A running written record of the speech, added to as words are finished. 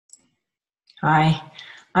Hi,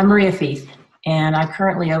 I'm Maria Feith, and I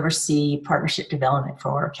currently oversee partnership development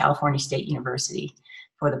for California State University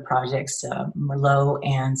for the projects Merlot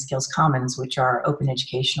and Skills Commons, which are open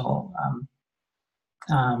educational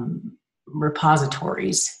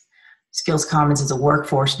repositories. Skills Commons is a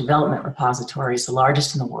workforce development repository. It's the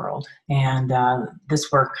largest in the world, and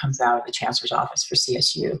this work comes out of the Chancellor's Office for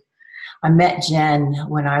CSU. I met Jenn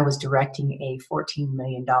when I was directing a $14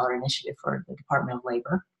 million initiative for the Department of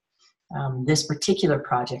Labor. This particular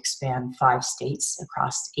project spanned 5 states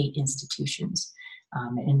across 8 institutions,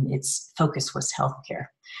 and its focus was healthcare.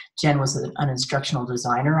 Jenn was an instructional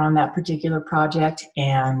designer on that particular project,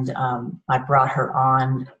 and I brought her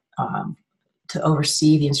on to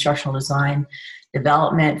oversee the instructional design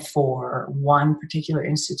development for one particular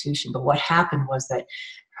institution. But what happened was that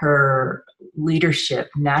her leadership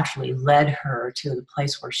naturally led her to the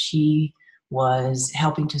place where she was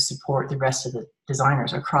helping to support the rest of the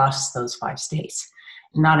designers across those 5 states.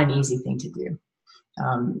 Not an easy thing to do.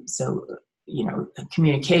 So, you know,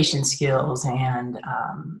 communication skills and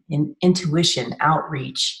intuition,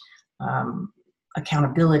 outreach,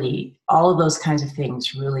 accountability, all of those kinds of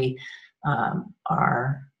things really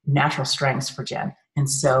are natural strengths for Jenn. And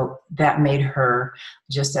so that made her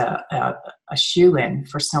just a shoo-in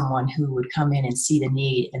for someone who would come in and see the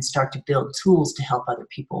need and start to build tools to help other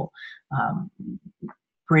people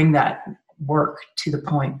bring that work to the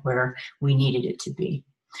point where we needed it to be.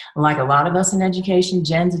 Like a lot of us in education,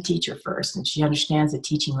 Jenn's a teacher first, and she understands the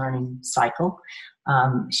teaching learning cycle.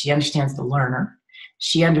 She understands the learner.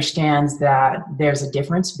 She understands that there's a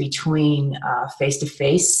difference between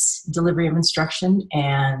face-to-face delivery of instruction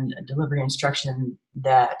and delivery of instruction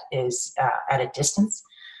that is at a distance.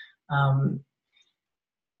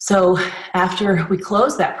 So after we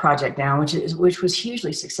closed that project down, which was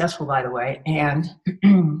hugely successful, by the way, and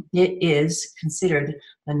it is considered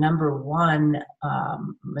the #1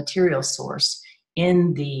 material source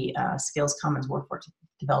in the Skills Commons Workforce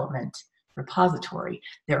Development Repository.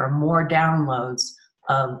 There are more downloads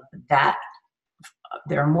of that.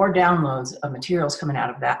 There are more downloads of materials coming out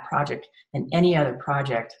of that project than any other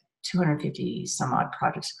project, 250 some odd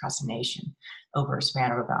projects across the nation over a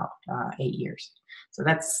span of about 8 years. So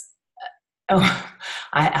that's,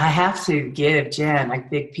 I have to give Jenn a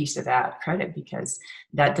big piece of that credit because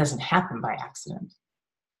that doesn't happen by accident.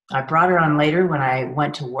 I brought her on later when I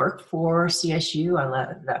went to work for CSU. I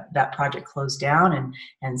let that project closed down,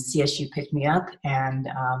 and CSU picked me up, and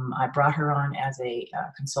I brought her on as a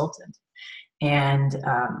consultant. And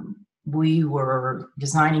we were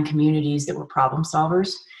designing communities that were problem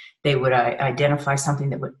solvers. They would identify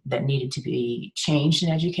something that needed to be changed in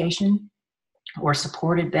education, or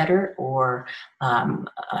supported better, or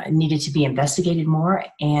needed to be investigated more.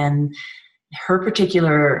 And her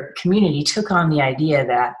particular community took on the idea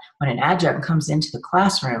that when an adjunct comes into the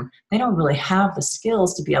classroom, they don't really have the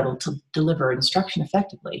skills to be able to deliver instruction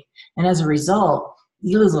effectively. And as a result,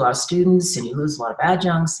 you lose a lot of students and you lose a lot of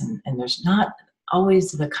adjuncts, and there's not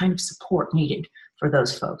always the kind of support needed for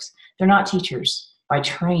those folks. They're not teachers by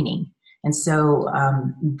training. And so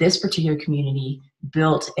this particular community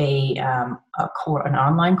built an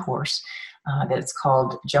online course that's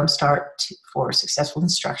called Jumpstart for Successful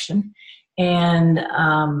Instruction. And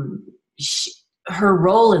her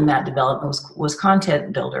role in that development was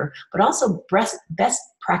content builder, but also best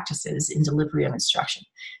practices in delivery of instruction.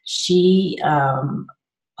 She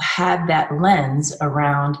had that lens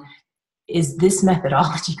around, is this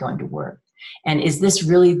methodology going to work? And is this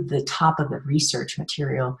really the top of the research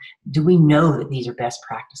material? Do we know that these are best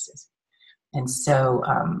practices? And so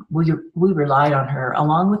we relied on her,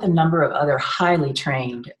 along with a number of other highly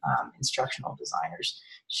trained instructional designers.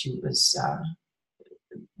 She was,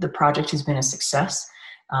 the project has been a success.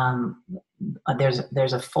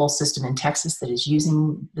 There's a full system in Texas that is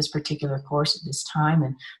using this particular course at this time,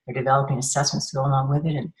 and they're developing assessments to go along with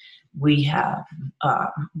it. And we have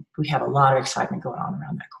a lot of excitement going on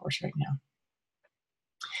around that course right now.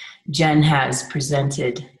 Jenn has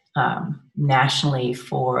presented nationally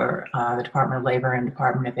for the Department of Labor and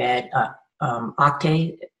Department of Ed,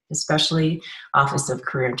 OCTAE especially, Office of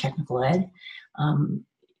Career and Technical Ed.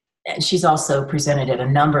 And she's also presented at a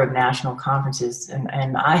number of national conferences,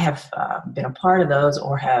 and I have been a part of those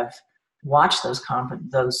or have watched those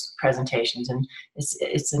presentations, and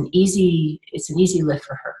it's an easy lift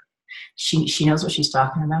for her. She knows what she's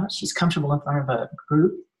talking about. She's comfortable in front of a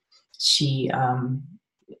group. She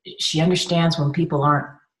understands when people aren't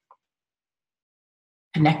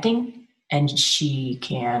connecting, and she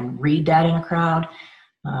can read that in a crowd.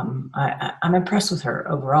 I'm impressed with her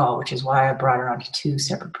overall, which is why I brought her onto 2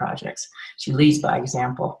 separate projects. She leads by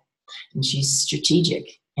example, and she's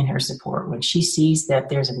strategic. in her support. When she sees that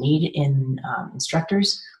there's a need in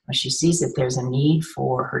instructors, when she sees that there's a need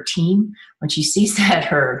for her team, when she sees that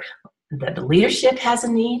that the leadership has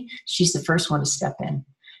a need, she's the first one to step in.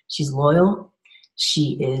 She's loyal.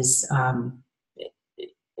 She's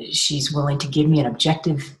willing to give me an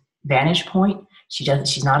objective vantage point.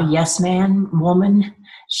 She's not a yes man woman.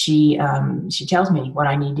 She tells me what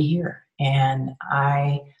I need to hear. And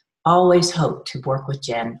I always hope to work with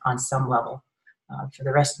Jenn on some level for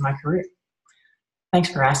the rest of my career. Thanks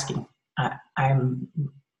for asking. I'm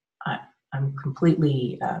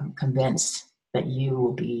completely convinced that you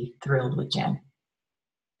will be thrilled with Jenn.